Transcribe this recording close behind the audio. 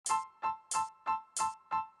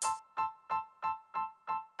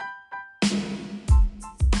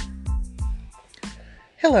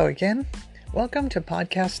Hello again. Welcome to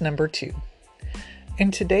podcast number 2.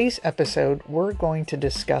 In today's episode, we're going to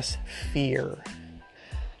discuss fear.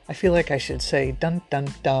 I feel like I should say dun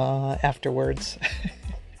dun dun afterwards.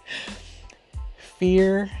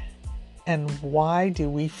 Fear, and why do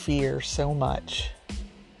we fear so much?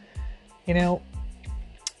 You know,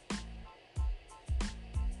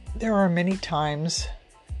 there are many times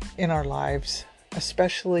in our lives,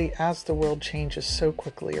 especially as the world changes so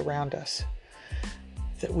quickly around us,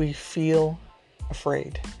 that we feel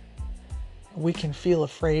afraid. We can feel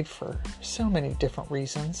afraid for so many different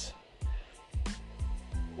reasons.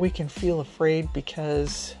 We can feel afraid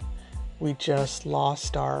because we just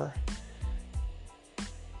lost our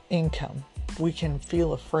income. We can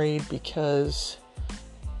feel afraid because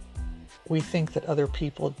we think that other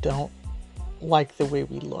people don't like the way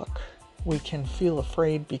we look. We can feel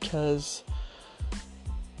afraid because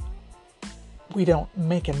we don't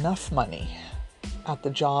make enough money at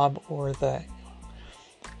the job or the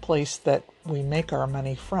place that we make our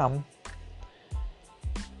money from.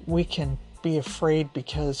 We can be afraid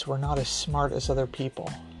because we're not as smart as other people.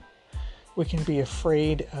 We can be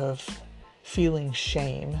afraid of feeling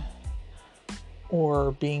shame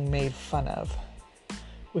or being made fun of.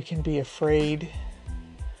 We can be afraid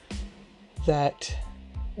that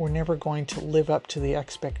we're never going to live up to the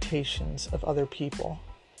expectations of other people.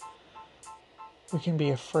 We can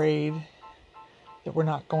be afraid that we're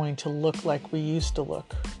not going to look like we used to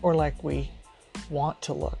look or like we want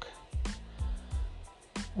to look.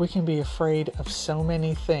 We can be afraid of so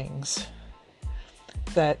many things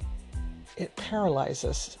that it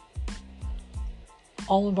paralyzes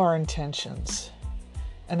all of our intentions.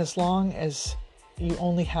 And as long as you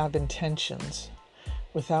only have intentions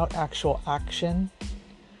without actual action,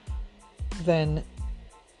 then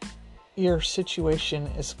your situation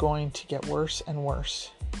is going to get worse and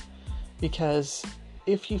worse. Because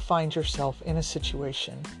if you find yourself in a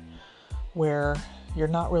situation where you're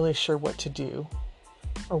not really sure what to do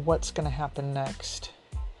or what's going to happen next,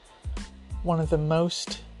 one of the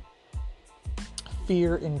most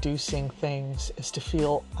fear-inducing things is to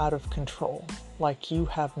feel out of control, like you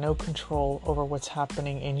have no control over what's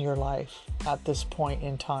happening in your life at this point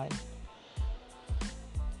in time.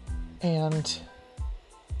 And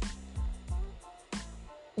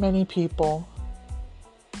many people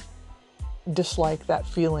dislike that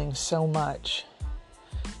feeling so much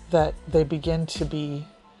that they begin to be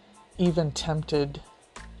even tempted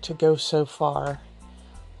to go so far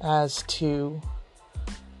as to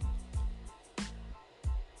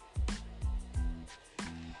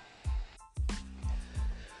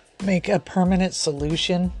make a permanent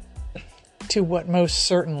solution to what most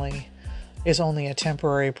certainly is only a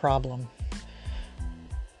temporary problem.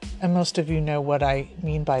 And most of you know what I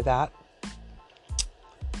mean by that.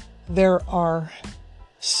 There are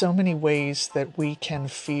so many ways that we can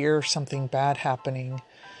fear something bad happening,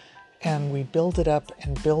 and we build it up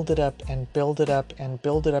and build it up and build it up and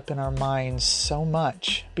build it up in our minds so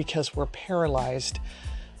much because we're paralyzed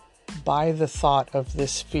by the thought of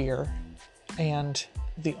this fear. And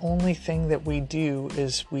the only thing that we do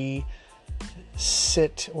is we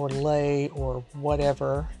sit or lay or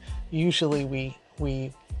whatever. Usually we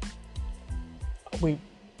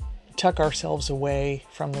tuck ourselves away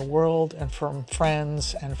from the world and from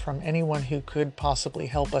friends and from anyone who could possibly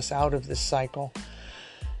help us out of this cycle.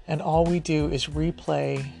 And all we do is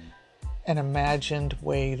replay an imagined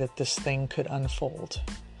way that this thing could unfold.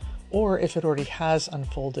 Or if it already has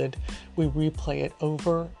unfolded, we replay it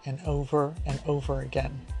over and over and over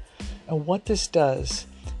again. And what this does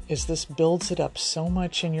is this builds it up so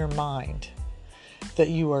much in your mind that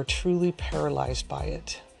you are truly paralyzed by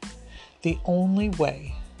it. The only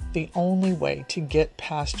way to get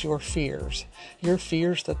past your fears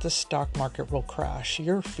that the stock market will crash,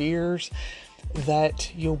 your fears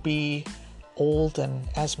that you'll be old and,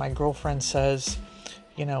 as my girlfriend says,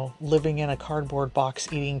 living in a cardboard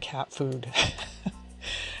box eating cat food.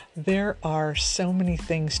 There are so many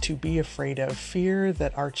things to be afraid of. Fear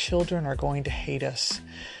that our children are going to hate us.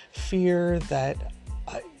 Fear that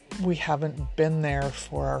we haven't been there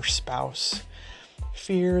for our spouse.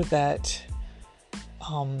 Fear that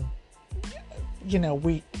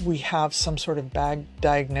we have some sort of bad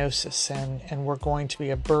diagnosis and we're going to be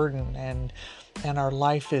a burden and our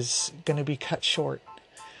life is going to be cut short.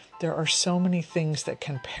 There are so many things that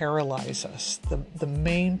can paralyze us. The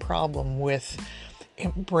main problem with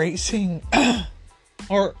embracing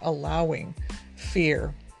or allowing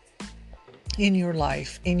fear in your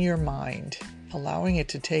life, in your mind, allowing it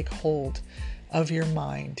to take hold of your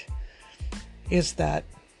mind, is that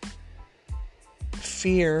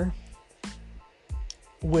fear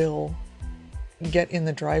will get in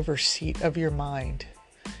the driver's seat of your mind,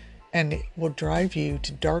 and it will drive you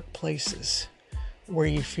to dark places where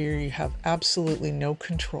you fear you have absolutely no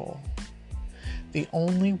control. The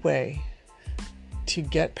only way to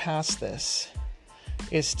get past this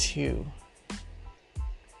is to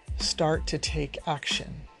start to take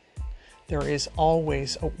action. There is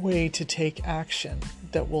always a way to take action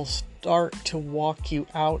that will start to walk you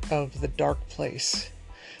out of the dark place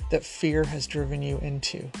that fear has driven you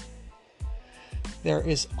into. There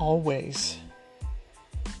is always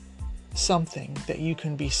something that you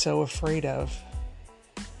can be so afraid of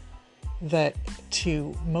that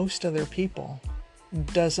to most other people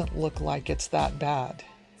doesn't look like it's that bad.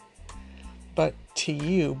 But to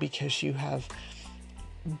you, because you have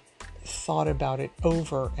thought about it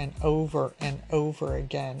over and over and over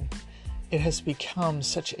again, it has become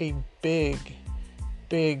such a big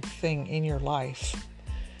thing in your life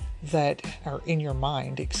or in your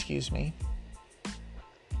mind,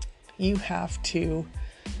 you have to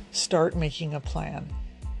start making a plan.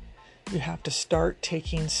 You have to start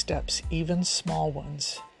taking steps, even small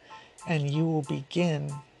ones, and you will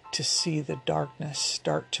begin to see the darkness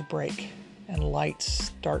start to break and lights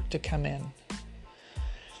start to come in.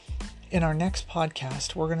 In our next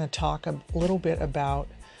podcast, we're going to talk a little bit about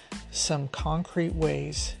some concrete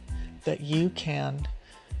ways that you can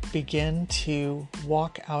begin to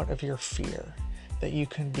walk out of your fear, that you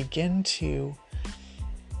can begin to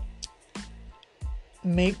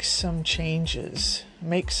make some changes,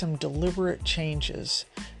 make some deliberate changes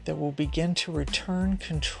that will begin to return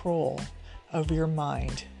control of your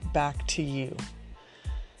mind back to you.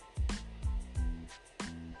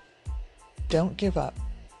 Don't give up.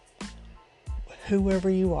 Whoever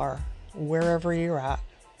you are, wherever you're at,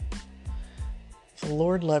 the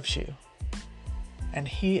Lord loves you, and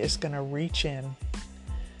He is going to reach in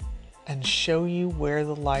and show you where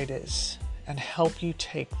the light is and help you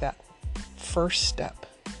take that first step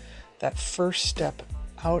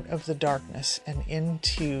out of the darkness and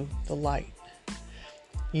into the light.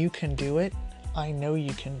 You can do it. I know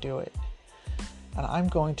you can do it. And I'm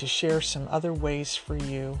going to share some other ways for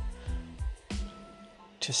you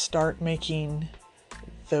to start making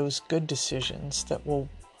those good decisions that will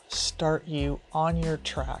start you on your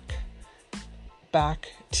track back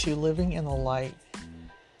to living in the light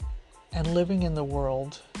and living in the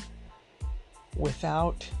world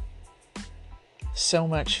without so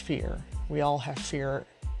much fear. We all have fear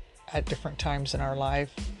at different times in our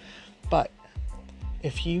life, but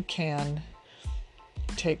if you can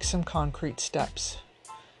take some concrete steps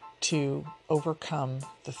to overcome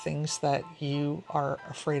the things that you are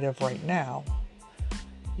afraid of right now,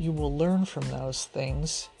 you will learn from those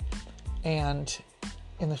things, and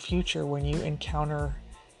in the future, when you encounter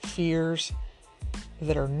fears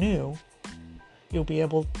that are new, you'll be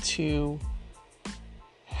able to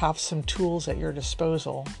have some tools at your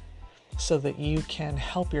disposal so that you can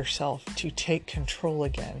help yourself to take control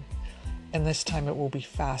again, and this time it will be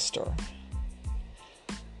faster.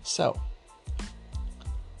 So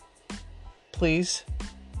please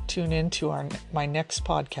tune in to my next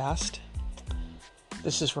podcast.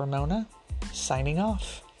 This is Ramona signing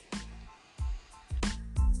off.